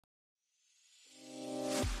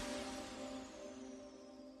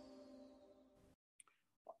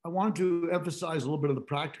I want to emphasize a little bit of the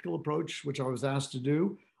practical approach, which I was asked to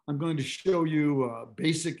do. I'm going to show you a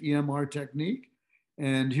basic EMR technique.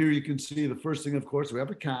 And here you can see the first thing, of course, we have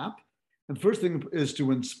a cap. And the first thing is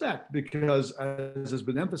to inspect, because as has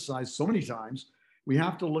been emphasized so many times, we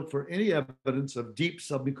have to look for any evidence of deep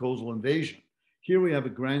submucosal invasion. Here we have a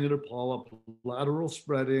granular polyp, lateral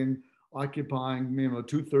spreading, occupying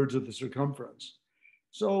 2/3 of the circumference.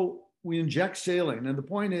 So we inject saline. And the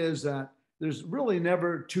point is that there's really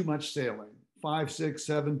never too much saline. 5, 6,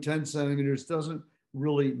 7, 10 centimeters doesn't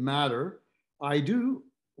really matter. I do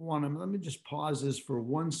want to, let me just pause this for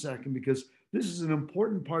 1 second, because this is an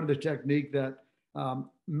important part of the technique that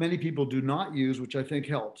many people do not use, which I think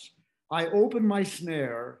helps. I open my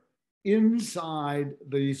snare inside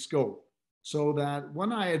the scope so that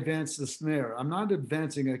when I advance the snare, I'm not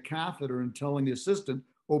advancing a catheter and telling the assistant,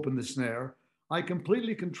 open the snare. I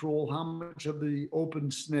completely control how much of the open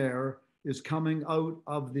snare is coming out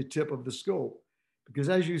of the tip of the scope. Because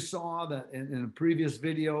as you saw that in a previous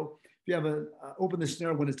video, if you have open the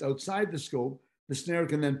snare when it's outside the scope, the snare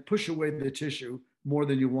can then push away the tissue more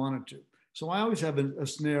than you want it to. So I always have a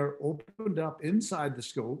snare opened up inside the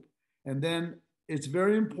scope. And then it's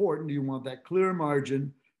very important, you want that clear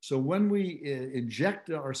margin. So when we inject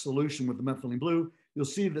our solution with the methylene blue, you'll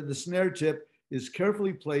see that the snare tip is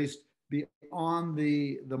carefully placed beyond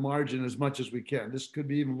the margin as much as we can. This could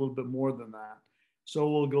be even a little bit more than that. So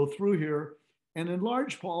we'll go through here. And in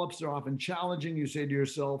large polyps, they're often challenging. You say to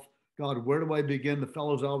yourself, God, where do I begin? The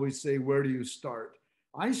fellows always say, where do you start?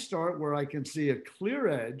 I start where I can see a clear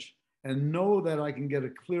edge and know that I can get a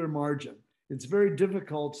clear margin. It's very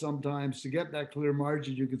difficult sometimes to get that clear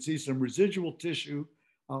margin. You can see some residual tissue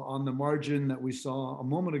on the margin that we saw a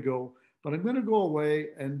moment ago, but I'm going to go away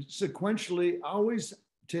and sequentially always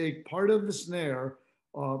take part of the snare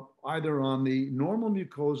either on the normal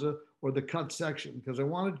mucosa or the cut section, because I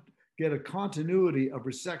want to get a continuity of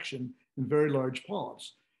resection in very large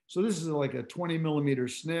polyps. So this is like a 20 millimeter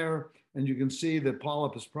snare, and you can see the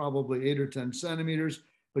polyp is probably 8 or 10 centimeters,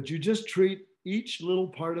 but you just treat each little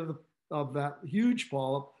part of that huge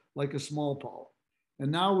polyp like a small polyp.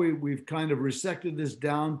 And now we've kind of resected this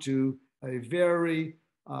down to a very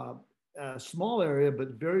small area,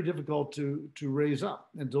 but very difficult to raise up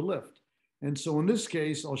and to lift. And so in this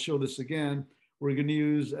case, I'll show this again. We're going to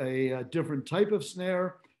use a different type of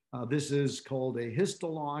snare. This is called a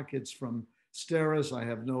histolock. It's from Steris. I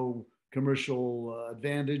have no commercial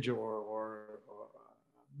advantage or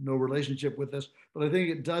no relationship with this, but I think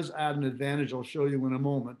it does add an advantage. I'll show you in a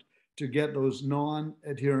moment to get those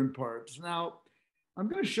non-adherent parts. Now, I'm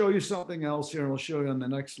going to show you something else here, and I'll show you on the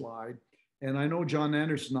next slide. And I know John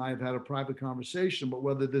Anderson and I have had a private conversation about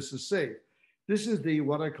whether this is safe. This is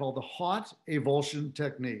what I call the hot avulsion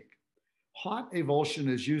technique. Hot avulsion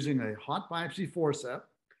is using a hot biopsy forceps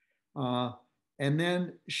and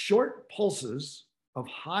then short pulses of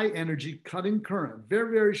high energy cutting current,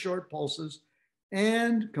 very, very short pulses,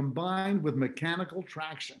 and combined with mechanical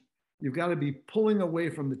traction. You've got to be pulling away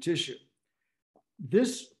from the tissue.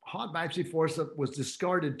 This hot biopsy forceps was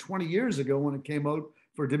discarded 20 years ago when it came out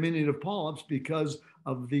for diminutive polyps because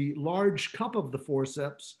of the large cup of the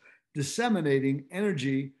forceps disseminating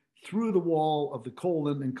energy through the wall of the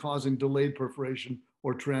colon and causing delayed perforation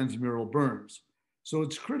or transmural burns. So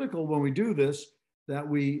it's critical when we do this that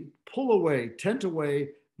we pull away, tent away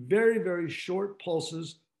very, very short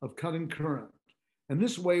pulses of cutting current. And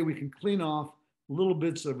this way we can clean off little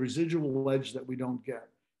bits of residual edge that we don't get.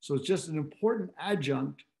 So it's just an important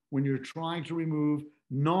adjunct when you're trying to remove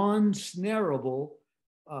non-snarable,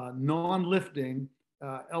 non-lifting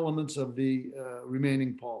elements of the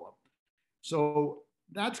remaining polyp. So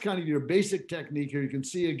that's kind of your basic technique here. You can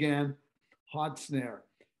see again, hot snare,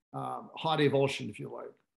 hot avulsion, if you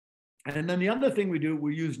like. And then the other thing we do,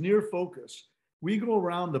 we use near focus. We go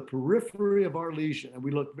around the periphery of our lesion and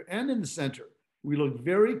we look, and in the center, we look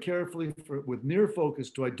very carefully with near focus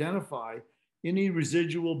to identify any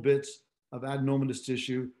residual bits of adenomatous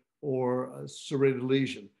tissue or a serrated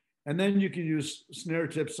lesion. And then you can use snare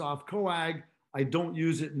tip soft coag. I don't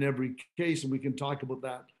use it in every case, and we can talk about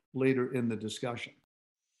that later in the discussion.